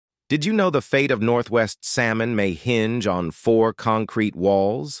Did you know the fate of Northwest salmon may hinge on 4 concrete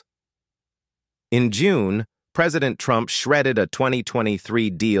walls? In June, President Trump shredded a 2023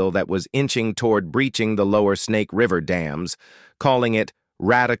 deal that was inching toward breaching the lower Snake River dams, calling it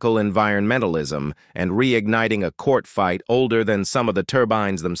radical environmentalism and reigniting a court fight older than some of the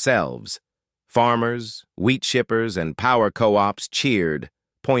turbines themselves. Farmers, wheat shippers, and power co-ops cheered,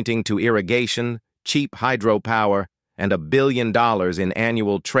 pointing to irrigation, cheap hydropower, and $1 billion in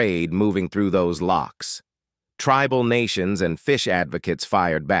annual trade moving through those locks. Tribal nations and fish advocates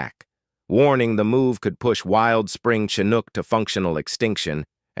fired back, warning the move could push wild spring Chinook to functional extinction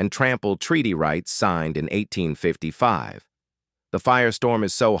and trample treaty rights signed in 1855. The firestorm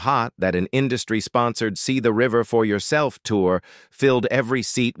is so hot that an industry-sponsored See the River for Yourself tour filled every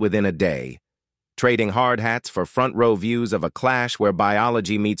seat within a day, trading hard hats for front-row views of a clash where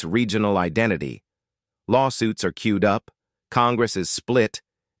biology meets regional identity. Lawsuits are queued up, Congress is split,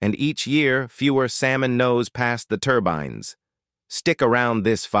 and each year fewer salmon nose past the turbines. Stick around,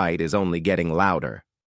 this fight is only getting louder.